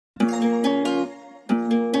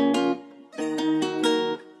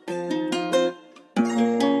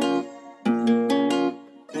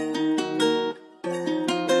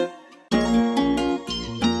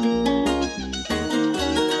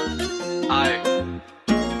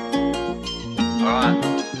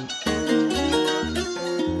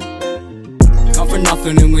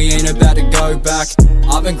nothing and we ain't about to go back.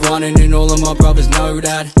 I've been grinding and all of my brothers know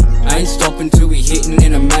that. I ain't stopping till we hitting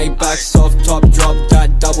in a Maybach. Soft top, drop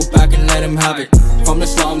that, double back and let him have it. From the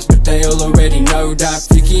slums, but they all already know that.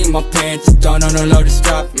 Flicky in my pants, done on a load of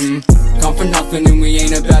strap. Come for nothing and we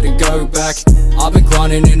ain't about to go back. I've been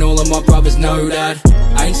grinding and all of my brothers know that.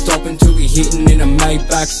 I ain't stopping till we hitting in a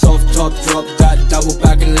Maybach. Soft top, drop that, double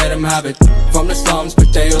back and let him have it. From the slums,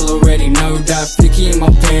 but they all already know that. Flicky in my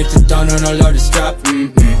pants, done on a load of strap.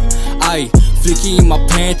 Ayy, flicky in my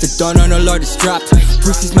pants, done on a load of strap.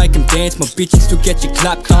 Pussies make them dance, my bitches still get you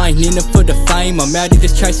clapped. I ain't in it for the fame, I'm out here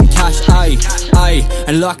just chasing cash. Ayy,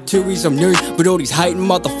 and like Tui's I'm new, but all these hating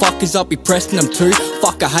motherfuckers I'll be pressing them too.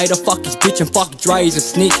 Fuck a hater, fuck his bitch and fuck Dre, he's a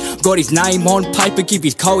snitch. Got his name on paper, give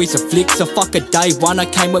his co-he's a flick. So fuck a day one, I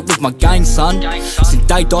came up with my gang, son. Since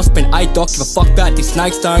day dot, spent 8 doc, give a fuck about these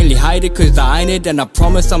snakes. They only hate it cause they ain't it, and I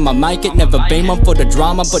promise I'ma make it. Never been one for the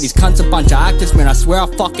drama, but these cunts a bunch of actors. Man, I swear I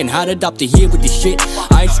fucking had it up to here with this shit.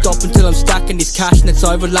 I ain't stopping till I'm stacking this cash and it's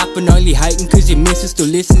overlapping. Only hating cause your missus still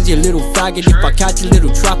listens, you little faggot. If I catch a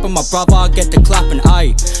little trapper, my brother, I'll get the clapping.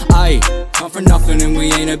 Ayy, come for nothing and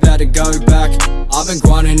we ain't about to go back. I've been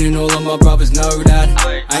grinding and all of my brothers know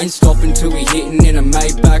that. I ain't stopping till we hitting in a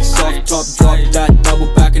Maybach. Soft top, drop that,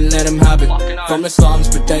 double back and let him have it. From the slums,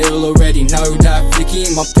 but they all already know that. Flicky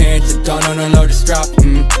in my pants, done on a load of strap.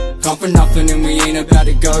 Come for nothing and we ain't about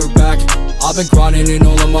to go back. I've been grinding and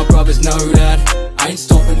all of my brothers know that. I ain't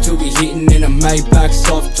stopping till we hitting in a Maybach.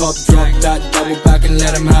 Soft top, drop that, double back and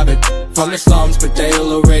let him have it. From the slums, but they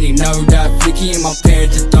all already know that. Flicky in my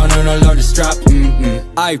pants, done on a load of strap.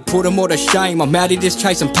 Ayy, put them all to shame, I'm out here just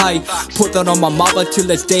chasing pay. Put that on my mother till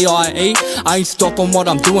it's D.I.E. I ain't stopping what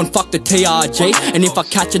I'm doing, fuck the TRG. And if I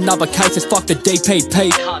catch another case, it's fuck the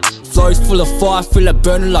DPP. Flows full of fire, feel it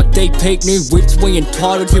burning like deep peak. New whips, we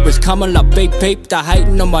entitled, here was coming like big peep. They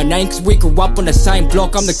hating on my name cause we grew up on the same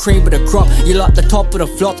block. I'm the cream of the crop, you like the top of the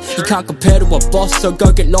flop. You can't compare to a boss, so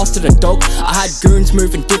go get lost to the dog. I had goons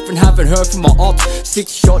moving different, haven't heard from my ops. 6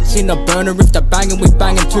 shots in a burner, if they're banging, we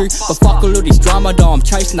banging too. But fuck all of these drama though, I'm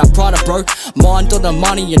chasing that Prada bro. Mind on the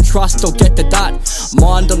money and trust, I'll get to that.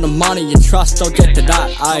 Mind on the money and trust, I'll get to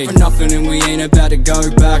that. Ayy, for nothing and we ain't about to go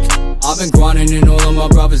back. I've been grinding and all of my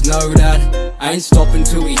brothers know that. I ain't stopping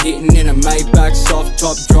till we hitting in a Maybach. Soft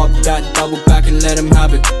top, drop that, double back and let him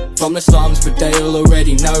have it. From the slums, but they all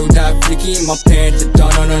already know that. Flicky in my pants,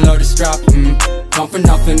 done on a load of strap. Come for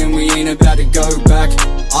nothing and we ain't about to go back.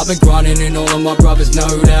 I've been grinding and all of my brothers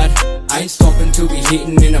know that. I ain't stopping till we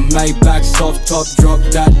hitting in a Maybach. Soft top, drop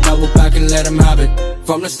that, double back and let him have it.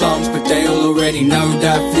 From the slums, but they all already know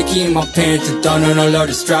that. Flicky in my pants, done on a load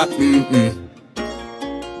of strap.